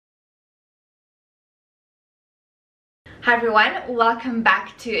Hi everyone, welcome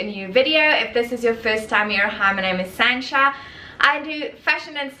back to a new video. If this is your first time here, hi, my name is Sansha. I do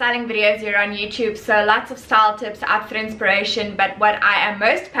fashion and styling videos here on YouTube, so lots of style tips, outfit inspiration, but what I am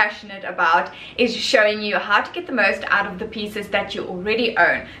most passionate about is showing you how to get the most out of the pieces that you already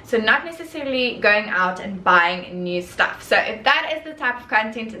own. So not necessarily going out and buying new stuff. So if that is the type of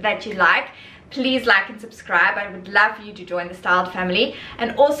content that you like, please like and subscribe. I would love for you to join the styled family,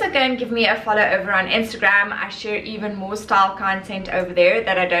 and also go and give me a follow over on Instagram. I share even more style content over there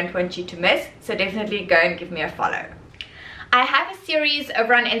that I don't want you to miss, so definitely go and give me a follow. I have a series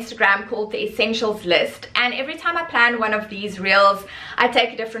over on Instagram called the Essentials List, and every time I plan one of these reels I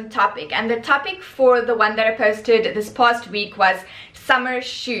take a different topic, and the topic for the one that I posted this past week was summer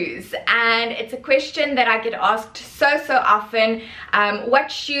shoes. And it's a question that I get asked so often. What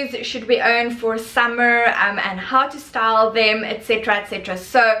shoes should we own for summer, and how to style them, etc, etc.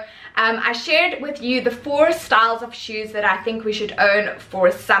 So I shared with you the 4 styles of shoes that I think we should own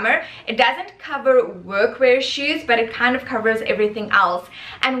for summer. It doesn't cover workwear shoes, but it kind of covers everything else.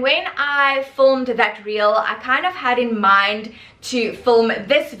 And when I filmed that reel, I kind of had in mind to film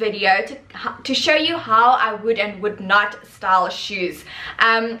this video to show you how I would and would not style shoes.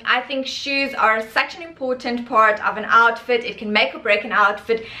 I think shoes are such an important part of an outfit. It can make or break an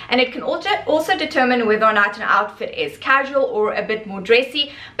outfit, and it can also determine whether or not an outfit is casual or a bit more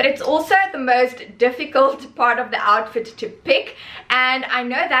dressy, but it's also the most difficult part of the outfit to pick. And I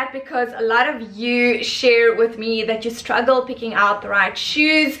know that because a lot of you share with me that you struggle picking out the right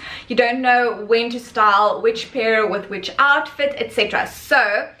shoes, you don't know when to style which pair with which outfit, etc.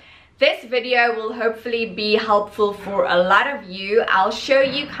 So this video will hopefully be helpful for a lot of you. I'll show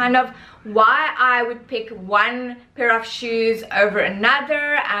you kind of why I would pick one pair of shoes over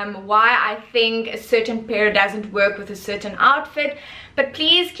another, why I think a certain pair doesn't work with a certain outfit. But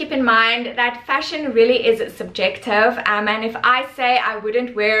please keep in mind that fashion really is subjective, and if I say I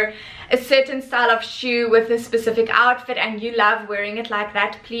wouldn't wear a certain style of shoe with a specific outfit and you love wearing it like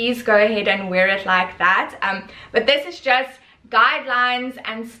that, please go ahead and wear it like that. But this is just guidelines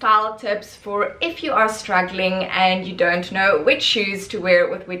and style tips for if you are struggling and you don't know which shoes to wear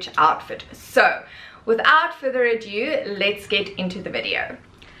with which outfit. So without further ado, let's get into the video.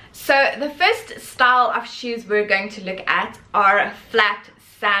 So the first style of shoes we're going to look at are flat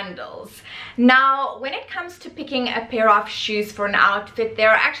sandals. Now, when it comes to picking a pair of shoes for an outfit, there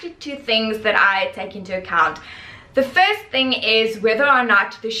are actually 2 things that I take into account. The first thing is whether or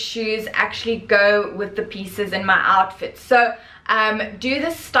not the shoes actually go with the pieces in my outfit. So do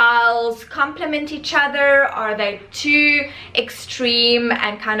the styles complement each other? Are they too extreme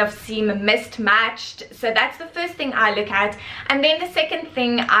and kind of seem mismatched? So that's the first thing I look at. And then the second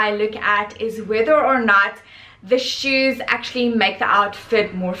thing I look at is whether or not the shoes actually make the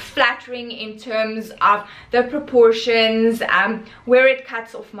outfit more flattering in terms of the proportions, where it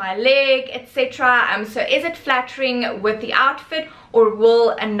cuts off my leg, etc. So is it flattering with the outfit, or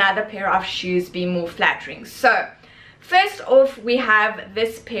will another pair of shoes be more flattering? So first off, we have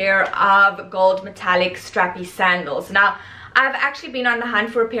this pair of gold metallic strappy sandals. Now, I've actually been on the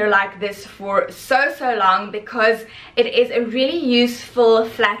hunt for a pair like this for so long, because it is a really useful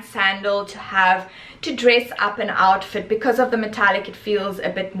flat sandal to have to dress up an outfit. Because of the metallic, it feels a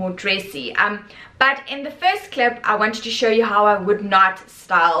bit more dressy. But in the first clip, I wanted to show you how I would not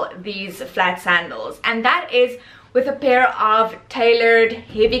style these flat sandals, and that is with a pair of tailored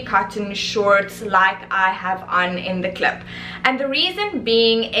heavy cotton shorts like I have on in the clip. And the reason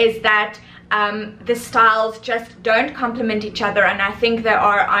being is that the styles just don't complement each other, and I think they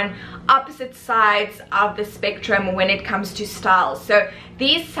are on opposite sides of the spectrum when it comes to style. So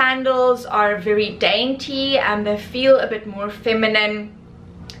these sandals are very dainty and they feel a bit more feminine,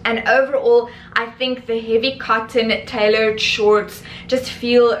 and overall I think the heavy cotton tailored shorts just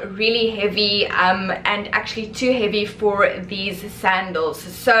feel really heavy, and actually too heavy for these sandals.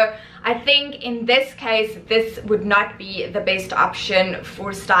 So I think in this case this would not be the best option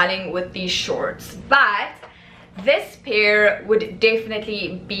for styling with these shorts, but this pair would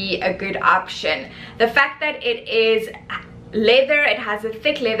definitely be a good option. The fact that it is leather, it has a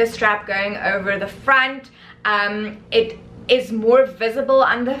thick leather strap going over the front, it is more visible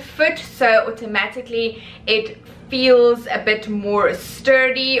on the foot, so automatically it feels a bit more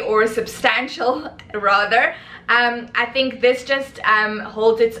sturdy, or substantial rather. I think this just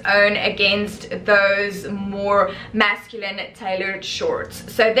holds its own against those more masculine tailored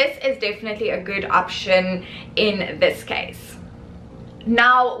shorts. So this is definitely a good option in this case.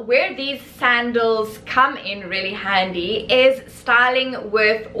 Now, where these sandals come in really handy is styling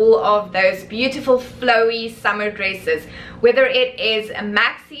with all of those beautiful flowy summer dresses. Whether it is a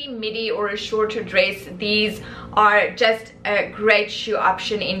maxi, midi, or a shorter dress, these are just a great shoe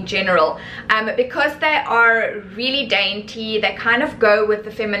option in general. Because they are really dainty, they kind of go with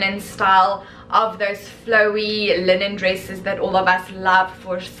the feminine style of those flowy linen dresses that all of us love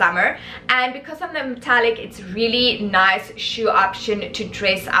for summer. And because of the metallic, it's really nice shoe option to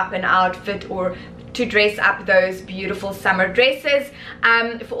dress up an outfit or to dress up those beautiful summer dresses.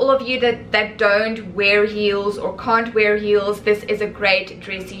 For all of you that don't wear heels or can't wear heels, this is a great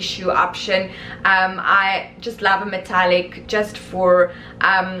dressy shoe option. I just love a metallic just for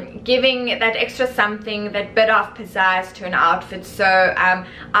giving that extra something, that bit of pizzazz to an outfit. So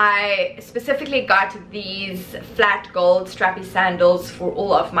I specifically got these flat gold strappy sandals for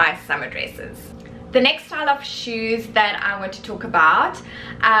all of my summer dresses. The next style of shoes that I want to talk about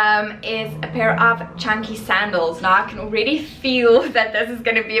is a pair of chunky sandals. Now I can already feel that this is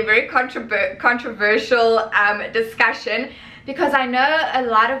going to be a very controversial discussion, because I know a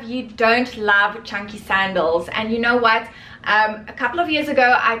lot of you don't love chunky sandals. And you know what? A couple of years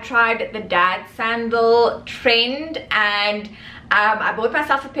ago I tried the dad sandal trend, and I bought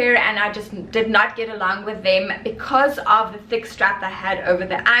myself a pair and I just did not get along with them because of the thick strap they had over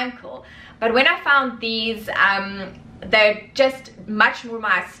the ankle. But when I found these, they're just much more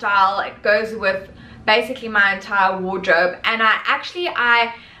my style. It goes with basically my entire wardrobe, and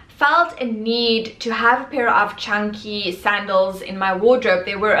I felt a need to have a pair of chunky sandals in my wardrobe.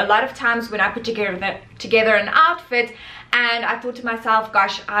 There were a lot of times when I put together an outfit and I thought to myself,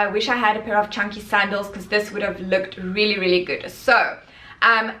 gosh, I wish I had a pair of chunky sandals because this would have looked really, really good. So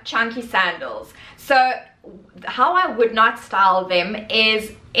chunky sandals. So how I would not style them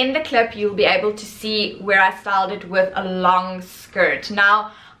is, in the clip you'll be able to see where I styled it with a long skirt.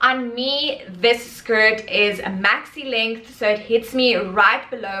 Now on me, this skirt is a maxi length, so it hits me right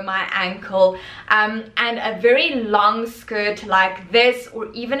below my ankle, and a very long skirt like this,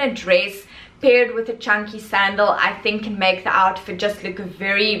 or even a dress paired with a chunky sandal, I think can make the outfit just look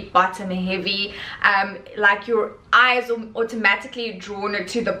very bottom heavy. Like your eyes are automatically drawn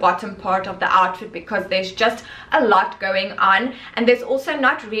to the bottom part of the outfit because there's just a lot going on, and there's also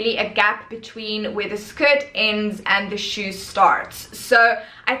not really a gap between where the skirt ends and the shoe starts. So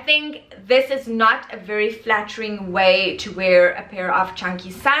I think this is not a very flattering way to wear a pair of chunky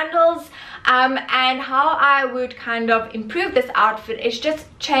sandals. And how I would kind of improve this outfit is just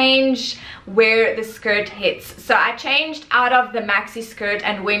change where the skirt hits. So I changed out of the maxi skirt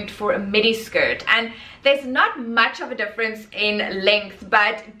and went for a midi skirt, and there's not much of a difference in length,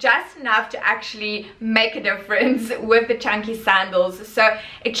 but just enough to actually make a difference with the chunky sandals. So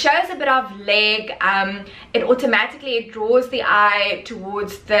it shows a bit of leg, it automatically draws the eye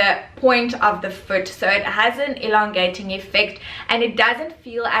towards the point of the foot, so it has an elongating effect, and it doesn't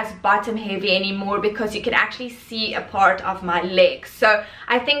feel as bottom heavy anymore because you can actually see a part of my leg. So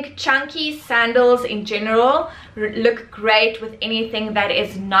I think chunky sandals in general look great with anything that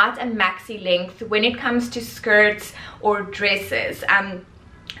is not a maxi length when it comes to skirts or dresses.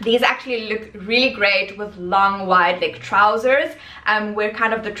 These actually look really great with long wide leg trousers, where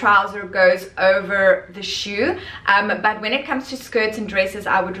kind of the trouser goes over the shoe. But when it comes to skirts and dresses,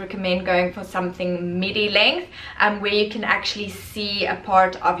 I would recommend going for something midi length, where you can actually see a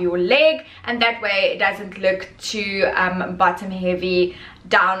part of your leg, and that way it doesn't look too bottom heavy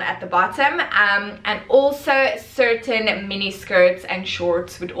down at the bottom. And also certain mini skirts and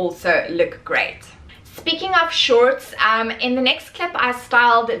shorts would also look great. Speaking of shorts, in the next clip I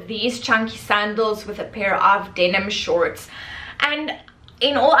styled these chunky sandals with a pair of denim shorts, and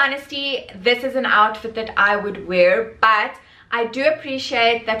in all honesty this is an outfit that I would wear, but I do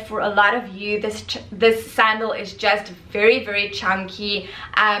appreciate that for a lot of you this sandal is just very, very chunky,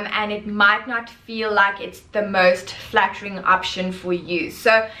 and it might not feel like it's the most flattering option for you.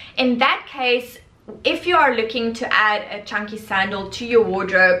 So in that case, if you are looking to add a chunky sandal to your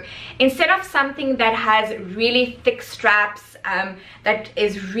wardrobe, instead of something that has really thick straps that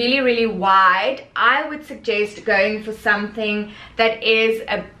is really, really wide, I would suggest going for something that is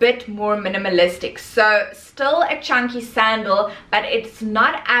a bit more minimalistic. So still a chunky sandal, but it's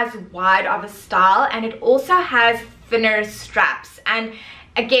not as wide of a style, and it also has thinner straps. And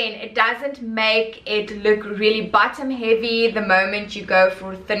again, it doesn't make it look really bottom heavy the moment you go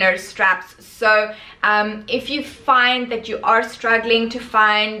for thinner straps. So if you find that you are struggling to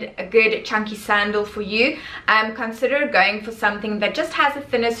find a good chunky sandal for you, consider going for something that just has a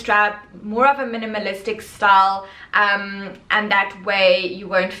thinner strap, more of a minimalistic style, and that way you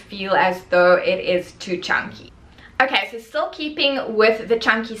won't feel as though it is too chunky. Okay, so still keeping with the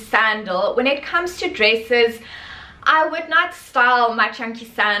chunky sandal, when it comes to dresses, I would not style my chunky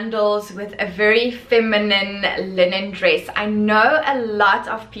sandals with a very feminine linen dress. I know a lot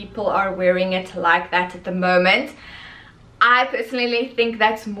of people are wearing it like that at the moment. I personally think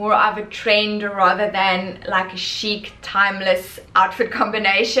that's more of a trend rather than like a chic, timeless outfit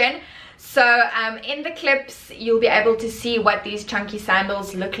combination. So in the clips, you'll be able to see what these chunky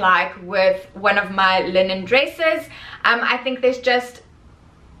sandals look like with one of my linen dresses. I think there's just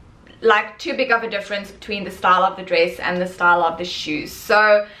like too big of a difference between the style of the dress and the style of the shoes.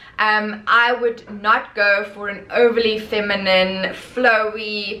 So I would not go for an overly feminine,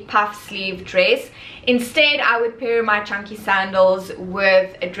 flowy, puff sleeve dress. Instead, I would pair my chunky sandals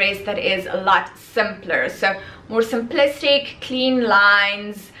with a dress that is a lot simpler. So more simplistic, clean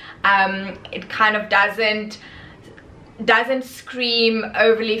lines. It kind of doesn't scream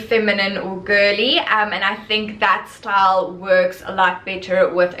overly feminine or girly, and I think that style works a lot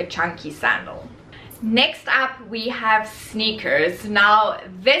better with a chunky sandal. Next up, we have sneakers. Now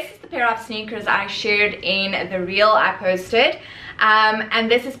this is the pair of sneakers I shared in the reel I posted,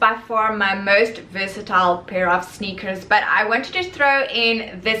 and this is by far my most versatile pair of sneakers, but I wanted to throw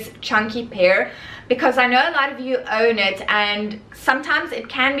in this chunky pair because I know a lot of you own it, and sometimes it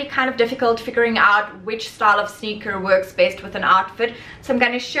can be kind of difficult figuring out which style of sneaker works best with an outfit. So I'm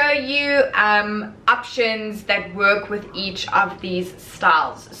going to show you options that work with each of these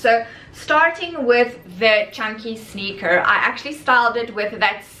styles. So starting with the chunky sneaker, I actually styled it with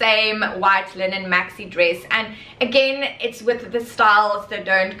that same white linen maxi dress, and again, it's with the styles that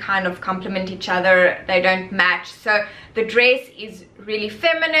don't kind of complement each other, they don't match. So the dress is really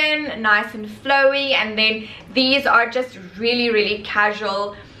feminine, nice and flowy, and then these are just really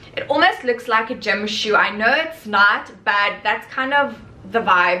casual. It almost looks like a gym shoe. I know it's not, but that's kind of the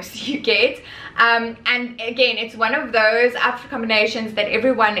vibes you get. And again, it's one of those outfit combinations that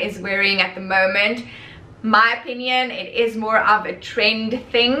everyone is wearing at the moment. My opinion, it is more of a trend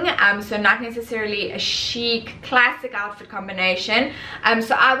thing, so not necessarily a chic classic outfit combination.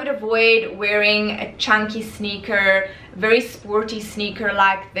 So I would avoid wearing a chunky sneaker, very sporty sneaker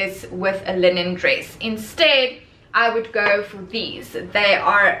like this with a linen dress. Instead, I would go for these. They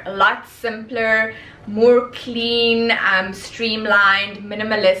are a lot simpler, more clean, streamlined,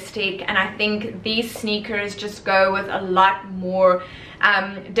 minimalistic, and I think these sneakers just go with a lot more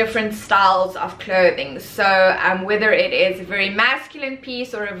different styles of clothing. So whether it is a very masculine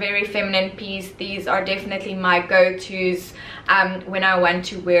piece or a very feminine piece, these are definitely my go-tos when I want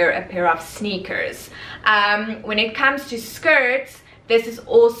to wear a pair of sneakers. When it comes to skirts, this is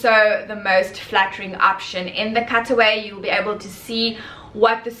also the most flattering option. In the cutaway, you'll be able to see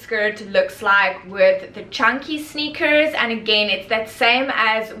what the skirt looks like with the chunky sneakers, and again, it's that same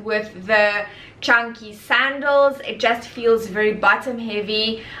as with the chunky sandals. It just feels very bottom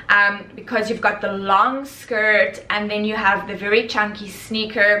heavy because you've got the long skirt and then you have the very chunky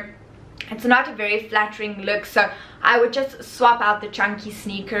sneaker. It's not a very flattering look, so I would just swap out the chunky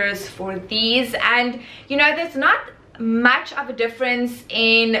sneakers for these. And you know, there's not much of a difference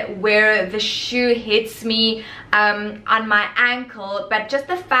in where the shoe hits me on my ankle, but just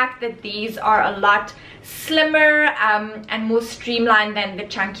the fact that these are a lot slimmer and more streamlined than the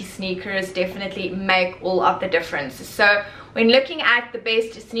chunky sneakers definitely make all of the difference. So when looking at the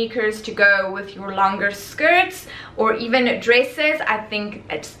best sneakers to go with your longer skirts or even dresses, I think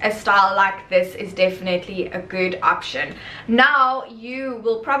a style like this is definitely a good option. Now you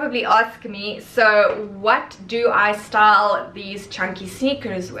will probably ask me, so what do I style these chunky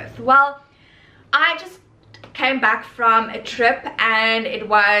sneakers with? Well, I just came back from a trip and it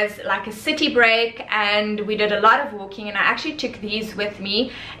was like a city break and we did a lot of walking, and I actually took these with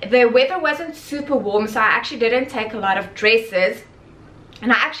me. The weather wasn't super warm, so I actually didn't take a lot of dresses,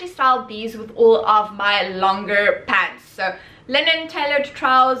 and I actually styled these with all of my longer pants. So linen tailored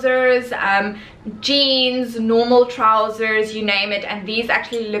trousers, jeans, normal trousers, you name it, and these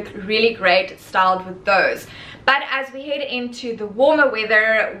actually look really great styled with those. But as we head into the warmer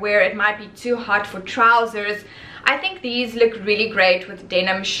weather where it might be too hot for trousers, I think these look really great with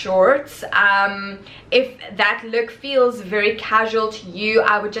denim shorts. If that look feels very casual to you,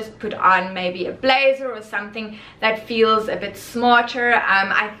 I would just put on maybe a blazer or something that feels a bit smarter.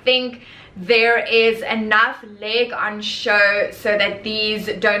 I think there is enough leg on show so that these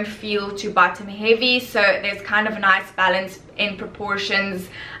don't feel too bottom heavy, so there's kind of a nice balance in proportions.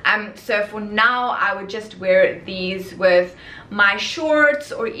 So for now, I would just wear these with my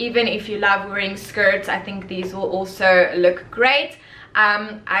shorts, or even if you love wearing skirts, I think these will also look great.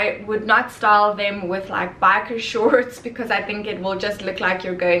 I would not style them with like biker shorts because I think it will just look like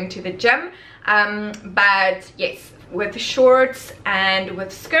you're going to the gym, but yes, with shorts and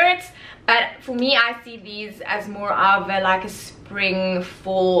with skirts. but for me, I see these as more of like a spring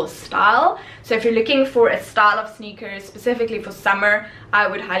fall style. So if you're looking for a style of sneakers specifically for summer, I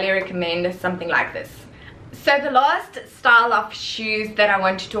would highly recommend something like this. So the last style of shoes that I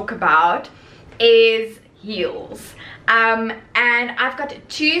want to talk about is heels. And I've got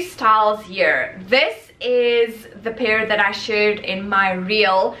two styles here. This is the pair that I showed in my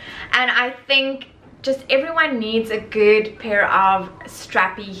reel, and I think just everyone needs a good pair of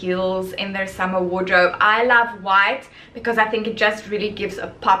strappy heels in their summer wardrobe. I love white because I think it just really gives a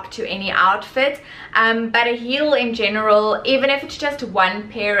pop to any outfit, but a heel in general, even if it's just one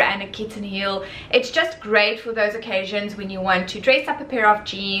pair and a kitten heel, it's just great for those occasions when you want to dress up a pair of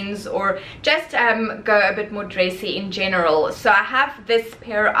jeans or just go a bit more dressy in general. So I have this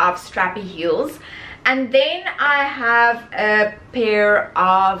pair of strappy heels, and then I have a pair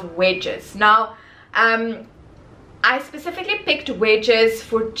of wedges. Now I specifically picked wedges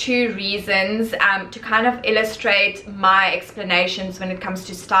for two reasons, to kind of illustrate my explanations when it comes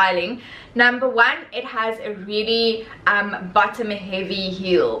to styling. Number one, it has a really bottom heavy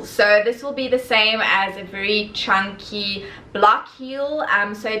heel, so this will be the same as a very chunky block heel,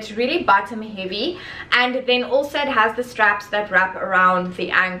 so it's really bottom heavy, and then also it has the straps that wrap around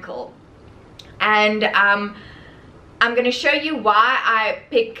the ankle. And I'm going to show you why I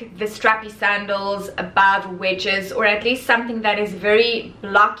pick the strappy sandals above wedges, or at least something that is very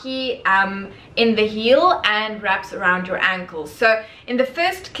blocky in the heel and wraps around your ankles. So in the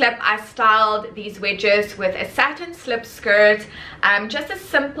first clip, I styled these wedges with a satin slip skirt, just a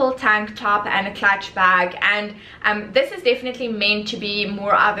simple tank top and a clutch bag, and this is definitely meant to be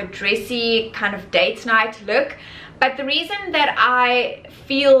more of a dressy kind of date night look. But the reason that I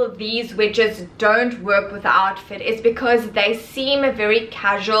feel these wedges don't work with the outfit is because they seem very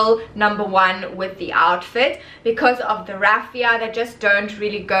casual, number one, with the outfit. Because of the raffia, they just don't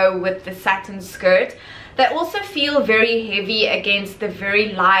really go with the satin skirt. They also feel very heavy against the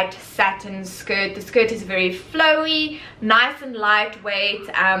very light satin skirt. The skirt is very flowy, nice and lightweight,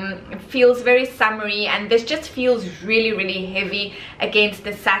 it feels very summery, and this just feels really heavy against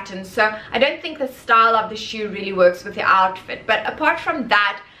the satin. So I don't think the style of the shoe really works with the outfit. But apart from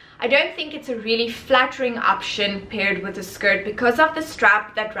that, I don't think it's a really flattering option paired with a skirt because of the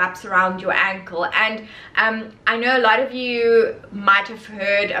strap that wraps around your ankle. And I know a lot of you might have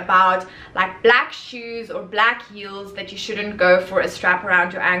heard about like black shoes or black heels that you shouldn't go for a strap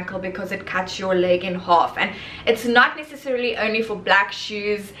around your ankle because it cuts your leg in half. And it's not necessarily only for black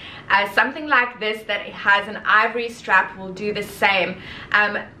shoes. Something like this that has an ivory strap will do the same.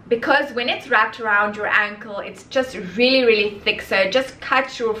 Because when it's wrapped around your ankle, it's just really thick, so it just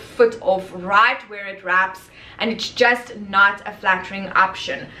cuts your foot off right where it wraps, and it's just not a flattering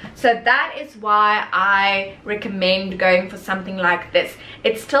option. So that is why I recommend going for something like this.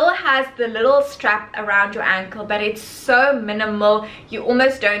 It still has the little strap around your ankle, but it's so minimal you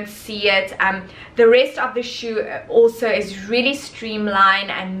almost don't see it. The rest of the shoe also is really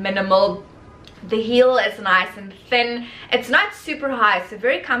streamlined and minimal. The heel is nice and thin. It's not super high, so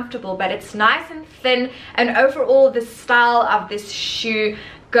very comfortable, but it's nice and thin, and overall the style of this shoe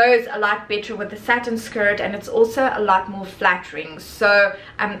goes a lot better with the satin skirt, and it's also a lot more flattering. So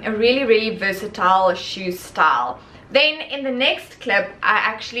a really versatile shoe style. Then in the next clip, I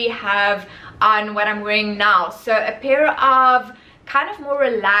actually have on what I'm wearing now, so a pair of kind of more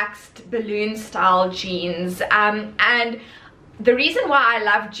relaxed balloon style jeans, and the reason why I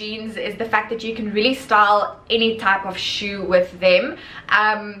love jeans is the fact that you can really style any type of shoe with them.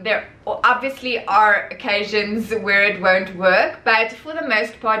 There obviously are occasions where it won't work, but for the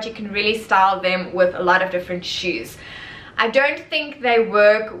most part you can really style them with a lot of different shoes. I don't think they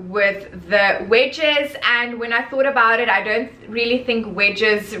work with the wedges, and when I thought about it, I don't really think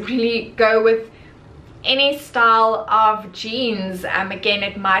wedges really go with any style of jeans. Again,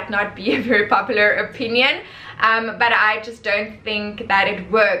 it might not be a very popular opinion, but I just don't think that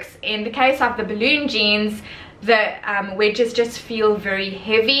it works. In the case of the balloon jeans, the wedges just feel very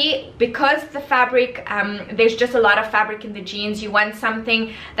heavy because the fabric, there's just a lot of fabric in the jeans. You want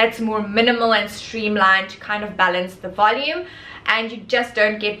something that's more minimal and streamlined to kind of balance the volume, and you just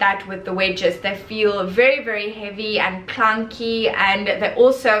don't get that with the wedges. They feel very heavy and clunky, and they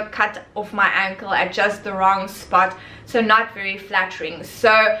also cut off my ankle at just the wrong spot, so not very flattering.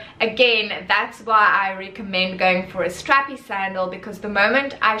 So again, that's why I recommend going for a strappy sandal, because the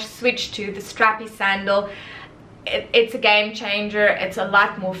moment I switch to the strappy sandal, it's a game changer. It's a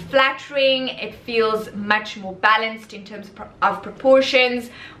lot more flattering. It feels much more balanced in terms of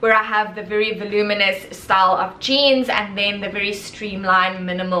proportions, where I have the very voluminous style of jeans and then the very streamlined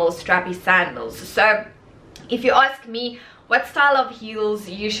minimal strappy sandals. So if you ask me, what style of heels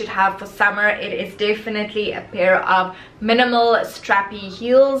you should have for summer, it is definitely a pair of minimal strappy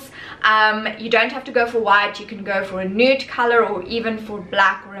heels. You don't have to go for white, you can go for a nude color or even for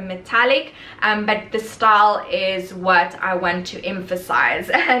black or a metallic, but the style is what I want to emphasize.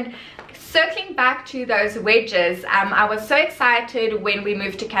 And circling back to those wedges, I was so excited when we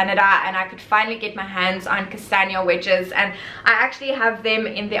moved to Canada and I could finally get my hands on castagna wedges, and I actually have them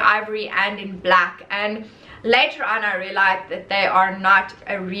in the ivory and in black, and later on I realized that they are not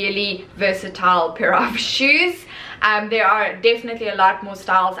a really versatile pair of shoes. There are definitely a lot more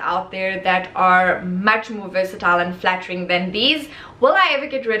styles out there that are much more versatile and flattering than these. Will I ever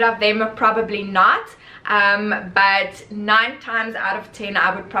get rid of them? Probably not. But 9 times out of 10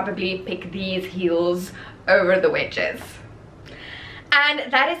 I would probably pick these heels over the wedges.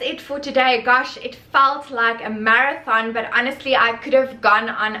 And that is it for today. Gosh, it felt like a marathon, but honestly I could have gone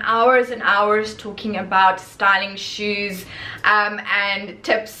on hours and hours talking about styling shoes and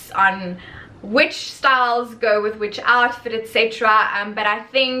tips on which styles go with which outfit, etc. But I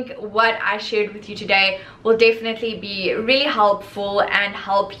think what I shared with you today will definitely be really helpful and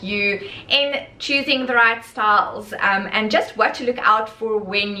help you in choosing the right styles and just what to look out for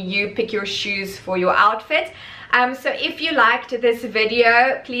when you pick your shoes for your outfit. So if you liked this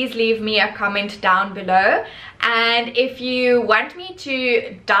video, please leave me a comment down below, and if you want me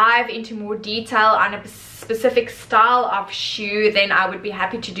to dive into more detail on a specific style of shoe, then I would be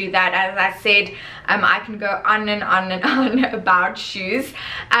happy to do that. As I said, I can go on and on and on about shoes.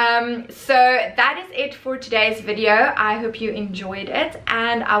 So that is it for today's video. I hope you enjoyed it,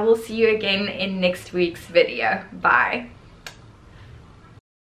 and I will see you again in next week's video. Bye.